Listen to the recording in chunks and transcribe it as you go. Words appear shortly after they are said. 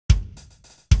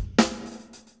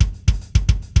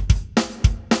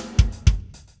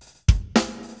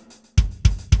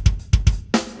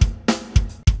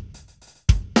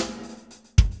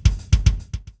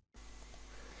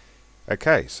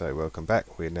Okay, so welcome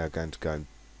back. We're now going to go and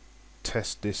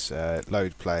test this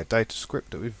load player data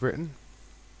script that we've written.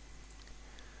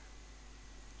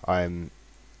 I'll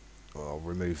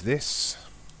remove this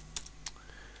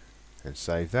and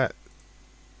save that.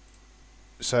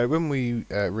 So when we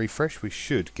refresh, we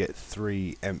should get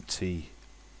 3 empty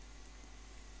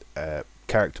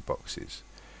character boxes.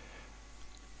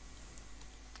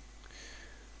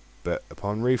 But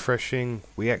upon refreshing,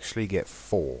 we actually get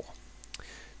 4.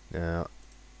 Now,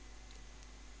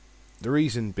 the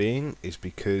reason being is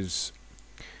because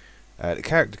the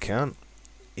character count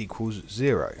equals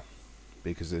 0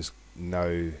 because there's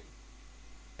no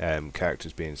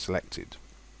characters being selected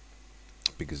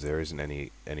because there isn't any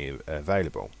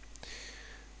available.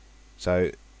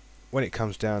 So when it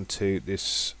comes down to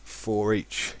this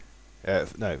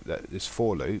this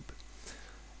for loop,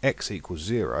 x equals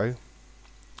 0,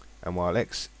 and while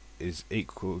x is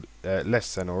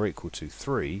less than or equal to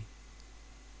 3,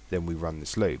 then we run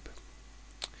this loop.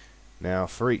 Now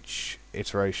for each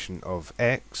iteration of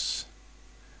x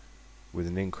with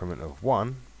an increment of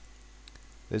 1,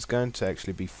 there's going to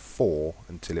actually be 4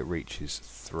 until it reaches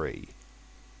 3.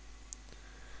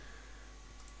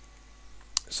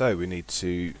 So we need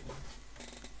to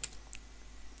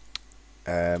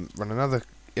run another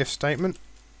if statement,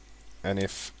 and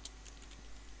if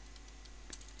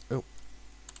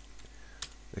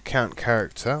the count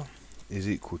character is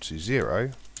equal to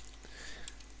 0,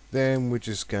 then we're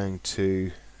just going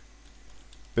to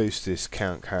boost this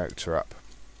count character up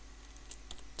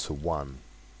to 1.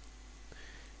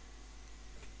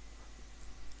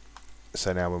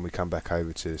 So now when we come back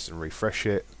over to this and refresh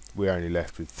it, we're only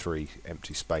left with 3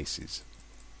 empty spaces.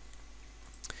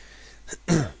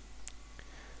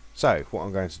 So what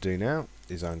I'm going to do now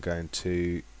is I'm going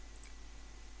to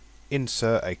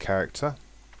insert a character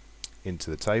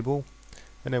into the table,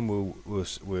 and then we'll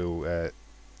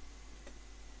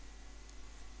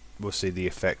see the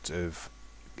effect of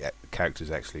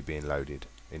characters actually being loaded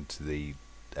into the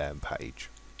page.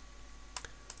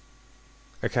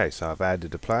 Okay, so I've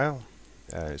added a player.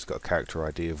 It's got a character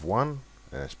ID of 1.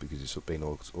 That's because it's been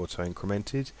auto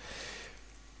incremented.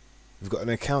 We've got an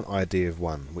account ID of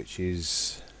 1, which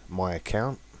is my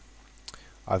account.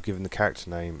 I've given the character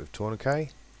name of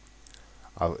Tourniquet.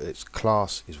 Its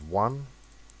class is 1.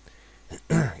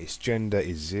 Its gender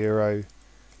is 0.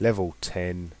 Level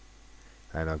 10.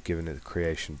 And I've given it the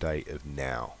creation date of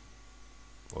now.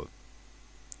 Well,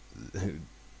 I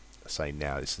say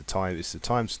now. It's the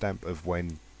timestamp of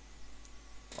when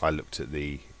I looked at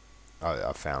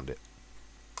I found it.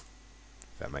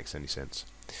 If that makes any sense.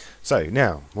 So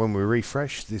now, when we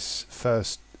refresh, this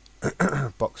first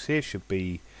box here should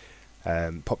be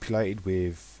populated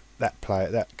with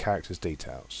that character's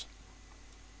details,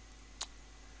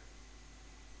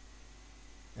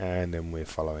 and then we're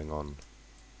following on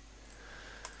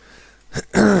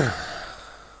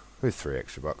with 3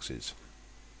 extra boxes.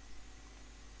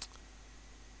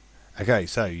 Okay,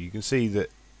 so you can see that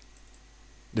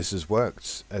this has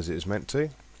worked as it is meant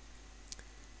to.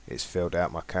 It's filled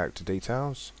out my character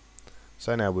details.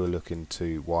 So now we'll look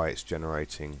into why it's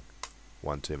generating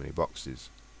one too many boxes.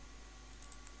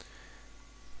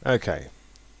 Okay.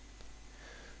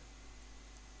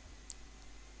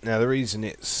 Now the reason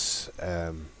it's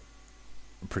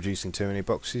producing too many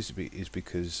boxes is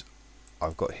because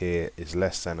I've got here is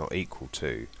less than or equal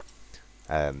to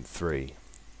 3.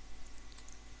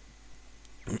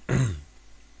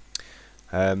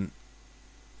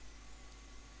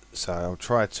 So I'll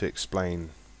try to explain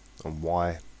on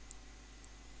why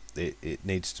it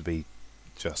needs to be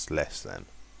just less than.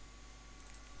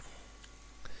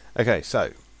 Okay,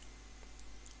 so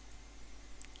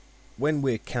when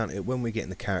we're getting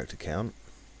the character count,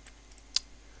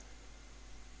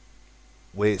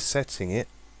 we're setting it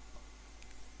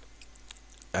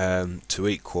to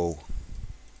equal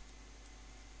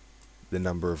the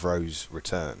number of rows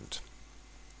returned.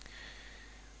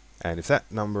 And if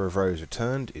that number of rows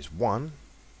returned is 1,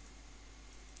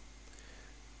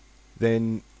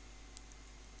 then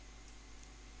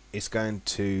it's going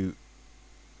to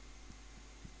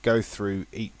go through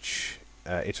each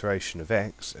iteration of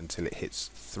x until it hits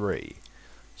 3.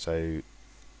 So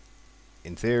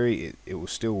in theory it will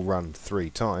still run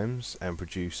 3 times and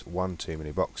produce 1 too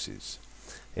many boxes.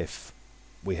 If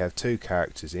we have 2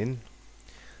 characters in,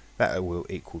 that will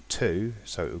equal 2,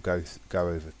 so it will go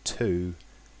over 2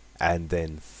 and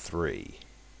then 3,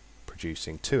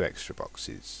 producing 2 extra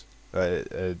boxes.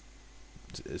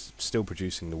 Still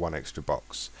producing the 1 extra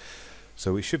box.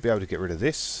 So we should be able to get rid of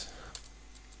this,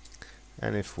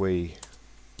 and if we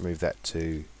move that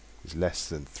to is less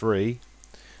than 3,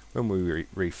 when we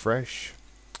refresh,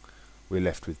 we're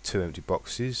left with 2 empty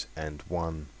boxes and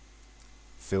 1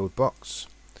 filled box.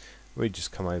 We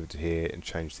just come over to here and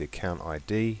change the account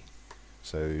ID,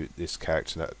 so this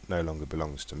character no longer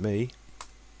belongs to me,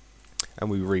 and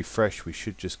we refresh. We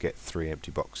should just get 3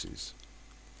 empty boxes.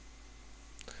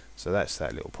 So that's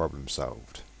that little problem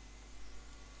solved.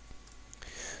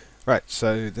 Right,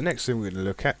 so the next thing we're going to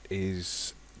look at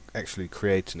is actually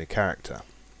creating a character.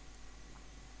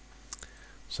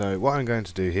 So what I'm going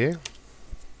to do here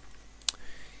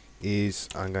is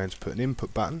I'm going to put an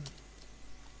input button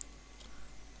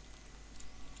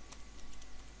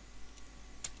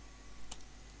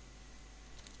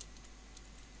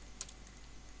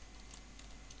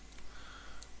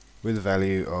with a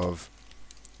value of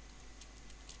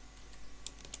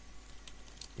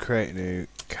create a new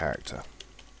character,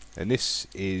 and this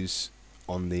is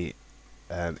on the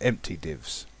empty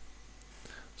divs.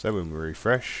 So when we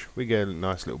refresh, we get a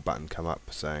nice little button come up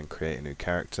saying create a new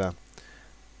character,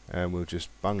 and we'll just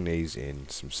bung these in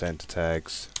some center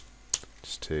tags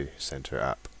just to center it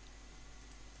up.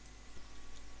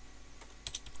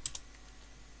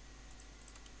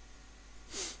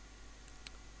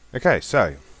 Okay,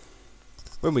 so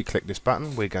when we click this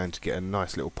button, we're going to get a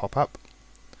nice little pop-up,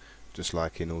 just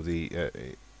like in all the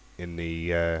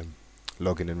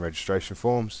login and registration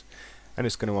forms, and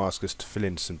it's going to ask us to fill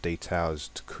in some details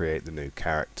to create the new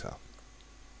character.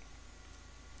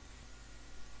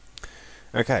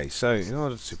 Okay, so in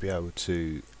order to be able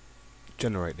to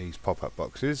generate these pop-up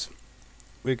boxes,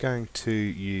 we're going to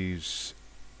use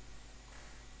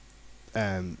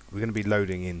we're going to be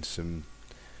loading in some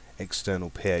external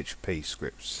PHP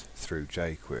scripts through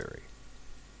Jquery.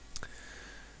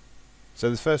 So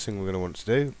the first thing we're going to want to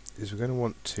do is we're going to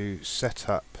want to set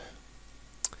up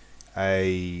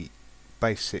a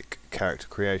basic character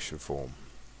creation form.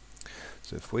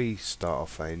 So if we start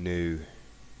off a new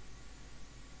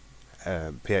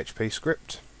PHP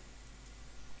script,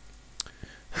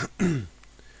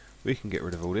 we can get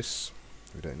rid of all this,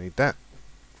 we don't need that,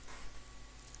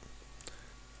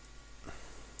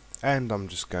 and I'm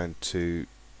just going to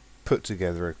put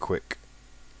together a quick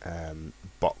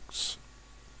box.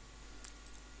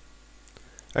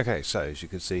 Okay, so as you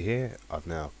can see here, I've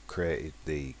now created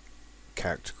the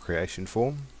character creation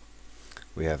form.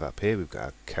 We have up here, we've got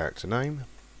our character name,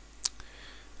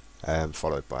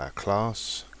 followed by a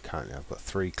class. Currently I've got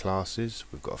 3 classes.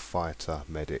 We've got a fighter,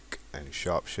 medic and a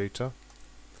sharpshooter.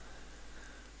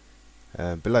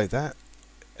 Below that,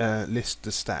 list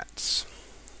the stats,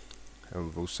 and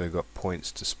we've also got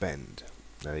points to spend.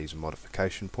 Now these are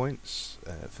modification points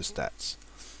for stats.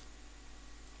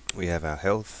 We have our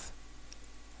health,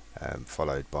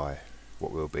 followed by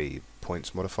what will be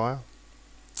points modifier.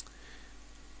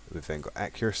 We've then got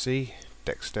accuracy,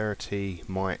 dexterity,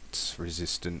 might,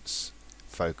 resistance,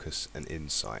 focus and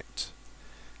insight,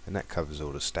 and that covers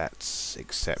all the stats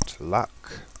except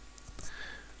luck.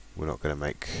 We're not going to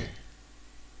make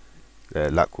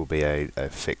luck will be a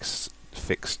fixed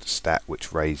stat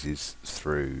which raises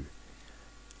through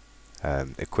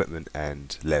equipment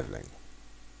and leveling.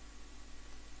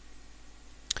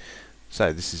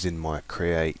 So this is in my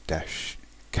create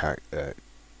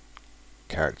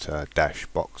character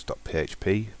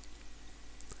box.php.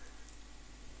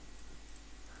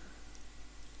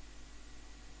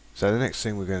 So the next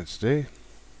thing we're going to do,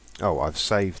 I've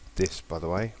saved this by the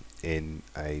way in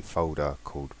a folder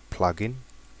called plugin,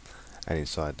 and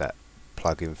inside that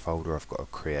plugin folder I've got a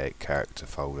create character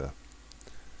folder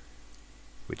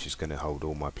which is going to hold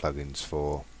all my plugins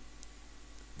for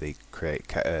the create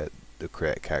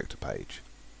character page.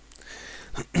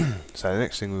 So the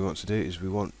next thing we want to do is we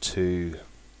want to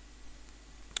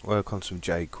work on some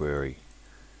Jquery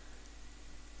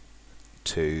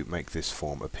to make this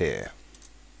form appear.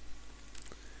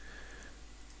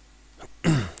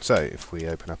 So if we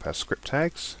open up our script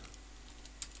tags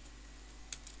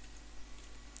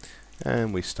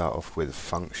and we start off with a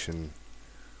function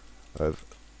of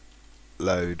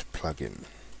load plugin,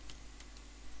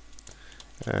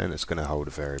 and it's going to hold a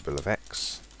variable of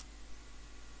x.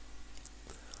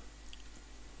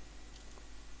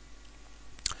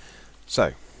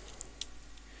 So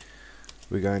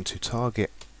we're going to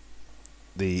target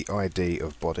the ID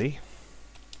of body,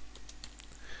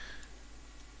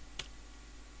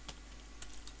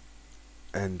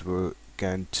 and we're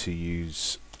going to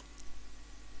use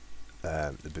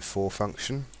the before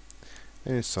function,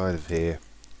 and inside of here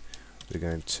we're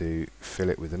going to fill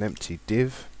it with an empty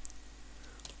div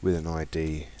with an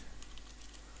ID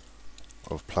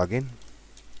of plugin,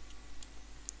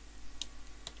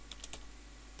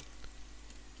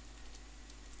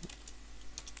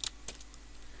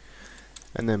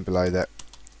 and then below that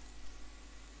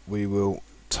we will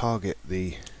target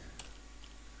the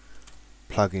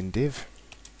plugin div,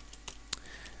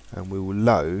 and we will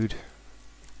load,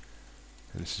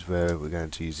 and this is where we're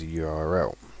going to use the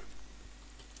URL.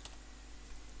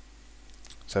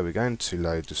 So we're going to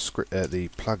load the script, the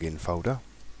plugin folder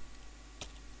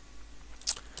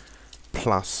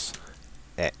plus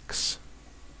X.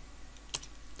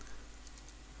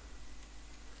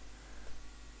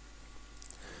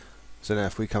 So now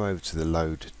if we come over to the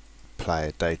load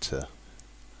player data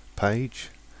page,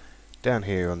 down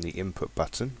here on the input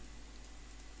button,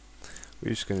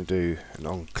 we're just going to do an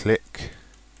on-click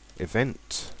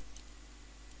event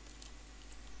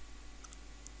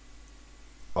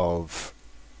of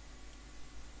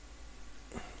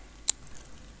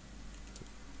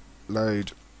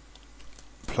load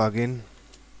plugin,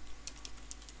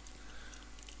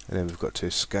 and then we've got to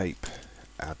escape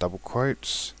our double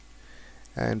quotes,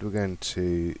 and we're going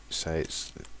to say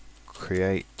it's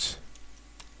create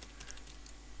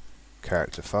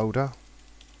character folder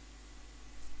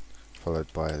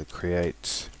followed by the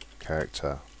create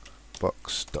character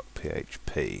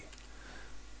box.php.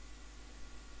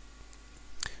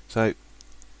 So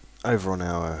over on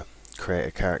our create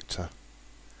a character,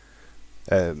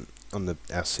 on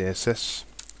our CSS,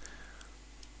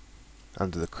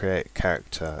 under the create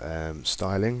character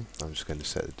styling, I'm just going to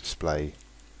set the display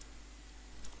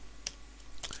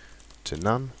to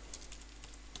none,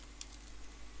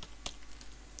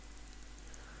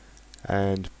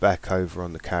 and back over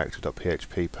on the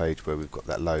character.php page where we've got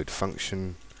that load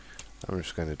function, I'm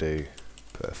just going to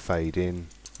put a fade in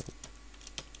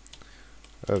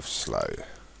of slow.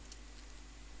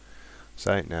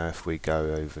 So now if we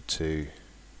go over to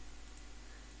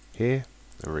here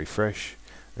and refresh,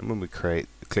 and when we click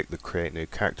the create new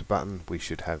character button, we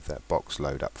should have that box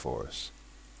load up for us.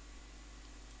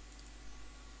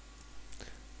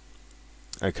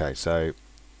 Okay, so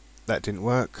that didn't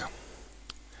work.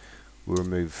 We'll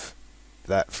remove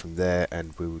that from there,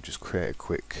 and we will just create a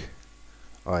quick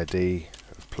ID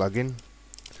of plugin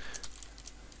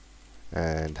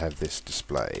and have this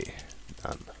display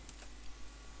done.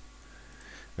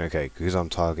 Okay, because I'm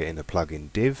targeting a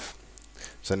plugin div,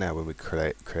 so now when we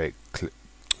click create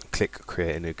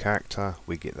a new character,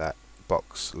 we get that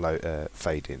box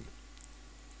fade in,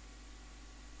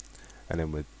 and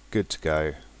then we're good to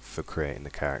go for creating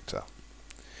the character.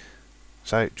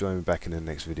 So join me back in the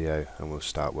next video and we'll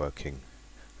start working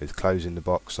with closing the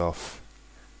box off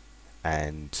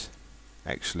and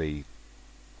actually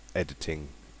editing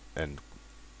and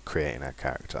creating our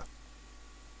character.